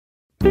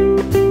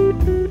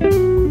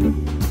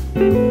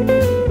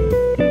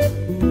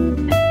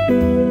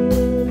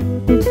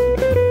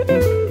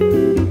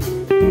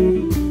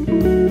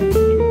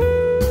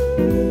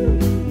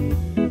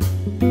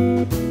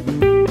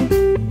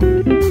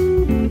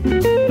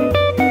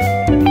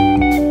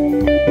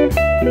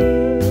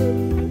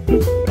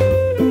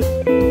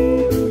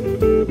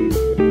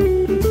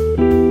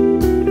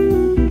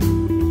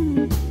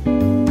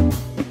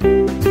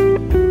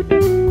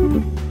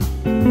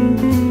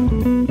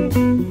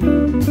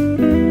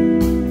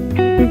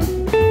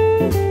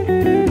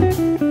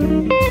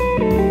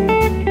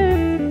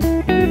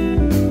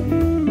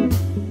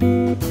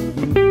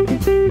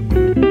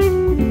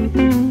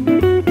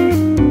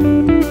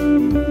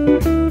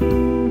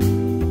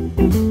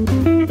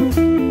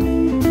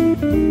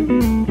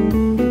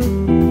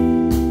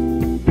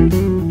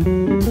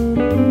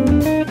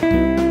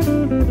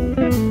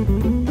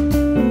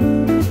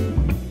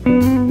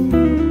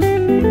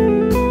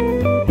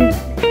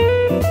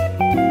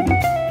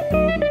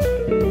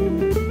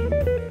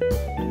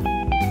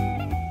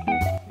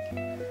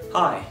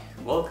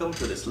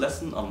to this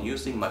lesson on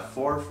using my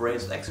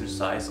 4-phrase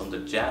exercise on the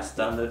jazz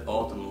standard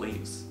Autumn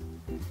Leaves.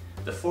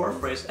 The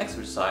 4-phrase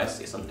exercise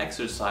is an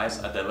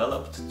exercise I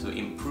developed to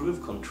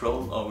improve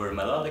control over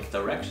melodic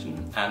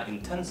direction and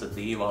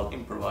intensity while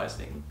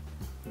improvising.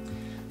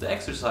 The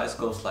exercise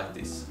goes like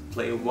this: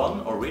 play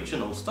one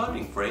original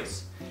starting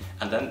phrase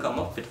and then come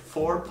up with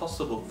 4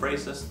 possible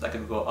phrases that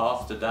can go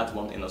after that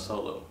one in a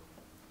solo.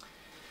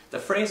 The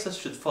phrases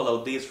should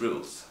follow these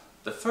rules.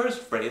 The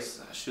first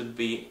phrase should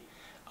be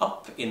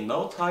up in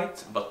note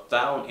height but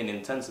down in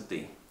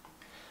intensity.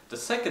 The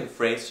second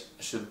phrase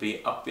should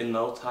be up in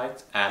note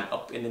height and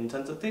up in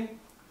intensity.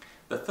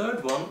 The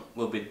third one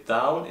will be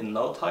down in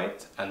note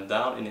height and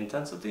down in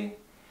intensity.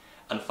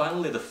 And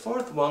finally the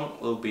fourth one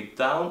will be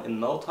down in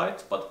note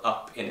height but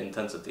up in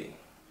intensity.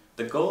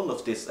 The goal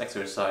of this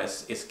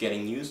exercise is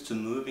getting used to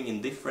moving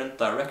in different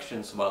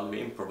directions while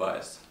we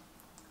improvise.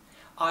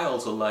 I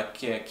also like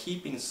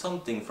keeping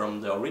something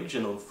from the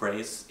original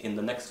phrase in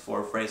the next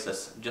 4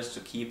 phrases, just to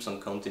keep some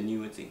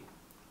continuity.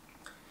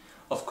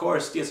 Of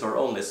course, these are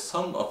only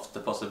some of the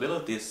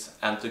possibilities,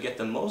 and to get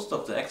the most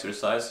of the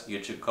exercise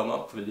you should come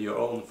up with your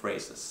own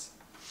phrases.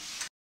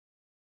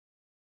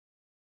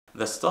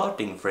 The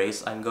starting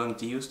phrase I'm going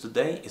to use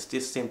today is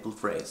this simple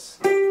phrase.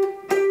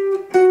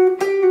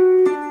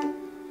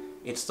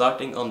 It's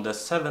starting on the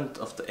 7th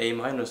of the A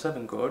minor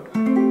 7 chord.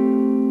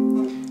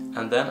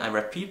 And then I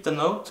repeat the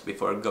note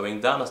before going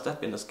down a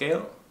step in the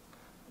scale,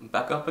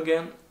 back up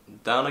again,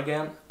 down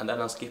again, and then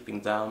I'm skipping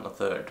down a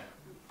third.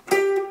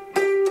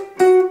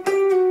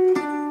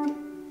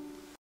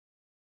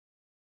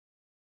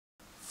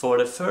 For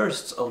the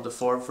first of the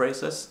 4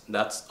 phrases,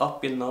 that's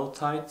up in note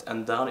height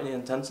and down in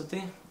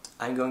intensity,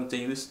 I'm going to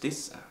use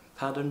this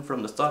pattern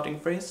from the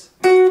starting phrase,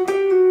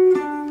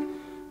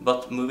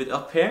 but move it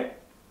up here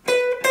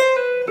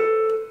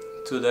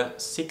to the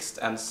 6th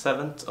and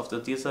 7th of the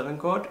D7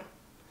 chord.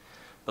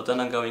 But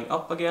then I'm going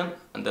up again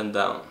and then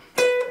down.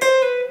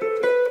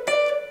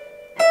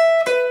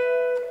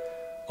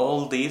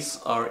 All these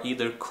are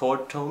either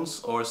chord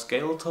tones or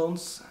scale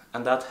tones,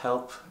 and that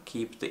help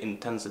keep the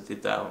intensity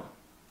down.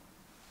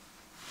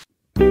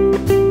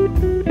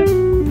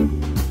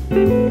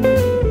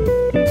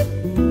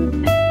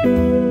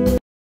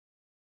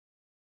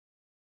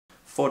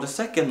 For the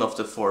second of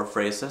the 4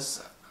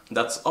 phrases,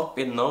 that's up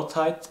in note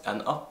height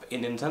and up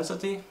in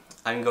intensity,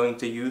 I'm going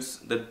to use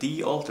the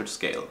D altered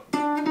scale.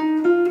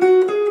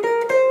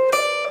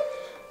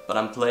 But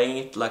I'm playing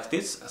it like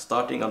this,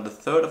 starting on the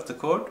 3rd of the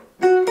chord.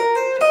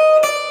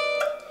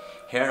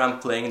 Here I'm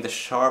playing the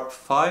sharp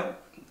 5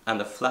 and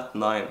the flat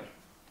 9.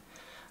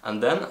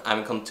 And then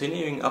I'm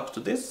continuing up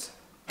to this.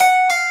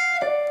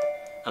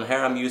 And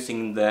here I'm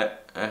using the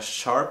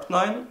sharp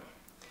 9.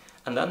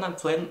 And then I'm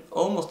playing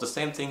almost the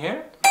same thing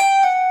here.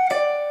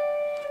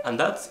 And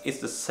that is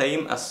the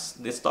same as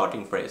the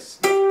starting phrase.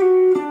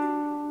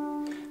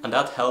 And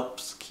that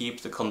helps keep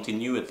the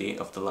continuity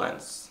of the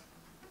lines.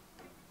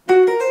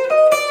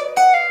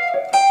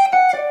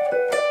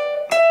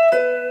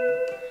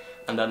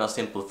 And then a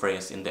simple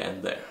phrase in the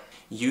end there.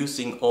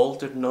 Using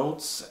altered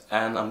notes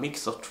and a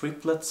mix of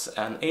triplets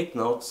and 8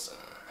 notes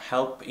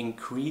help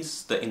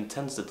increase the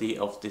intensity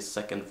of this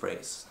second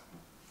phrase.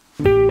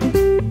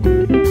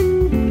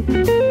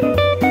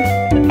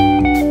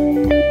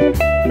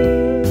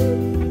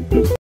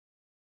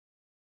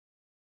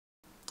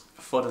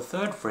 For the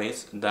third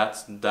phrase,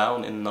 that's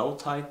down in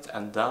note height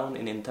and down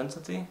in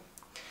intensity,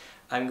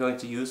 I'm going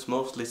to use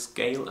mostly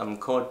scale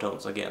and chord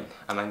tones again,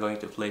 and I'm going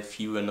to play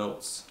fewer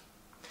notes.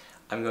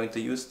 I'm going to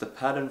use the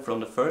pattern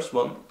from the first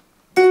one,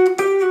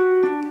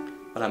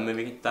 but I'm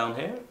moving it down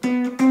here,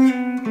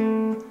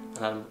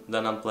 and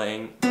then I'm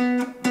playing.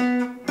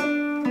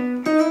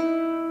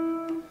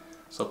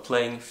 So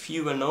playing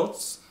fewer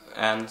notes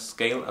and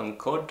scale and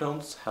chord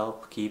tones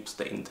help keeps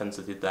the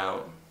intensity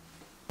down.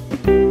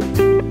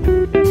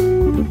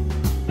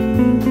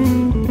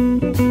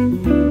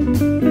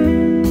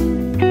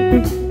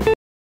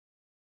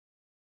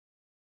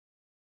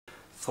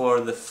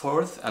 For the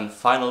 4th and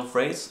final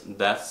phrase,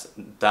 that's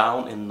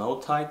down in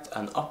note height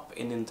and up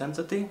in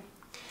intensity,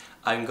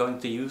 I'm going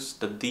to use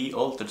the D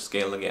altered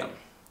scale again.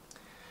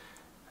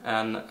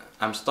 And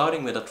I'm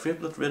starting with a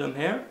triplet rhythm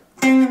here,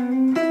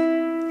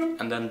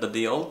 and then the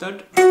D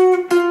altered,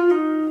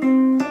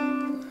 and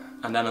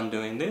then I'm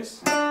doing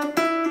this.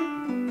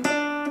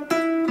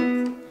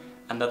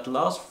 And that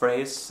last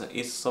phrase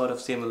is sort of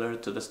similar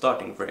to the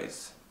starting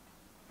phrase.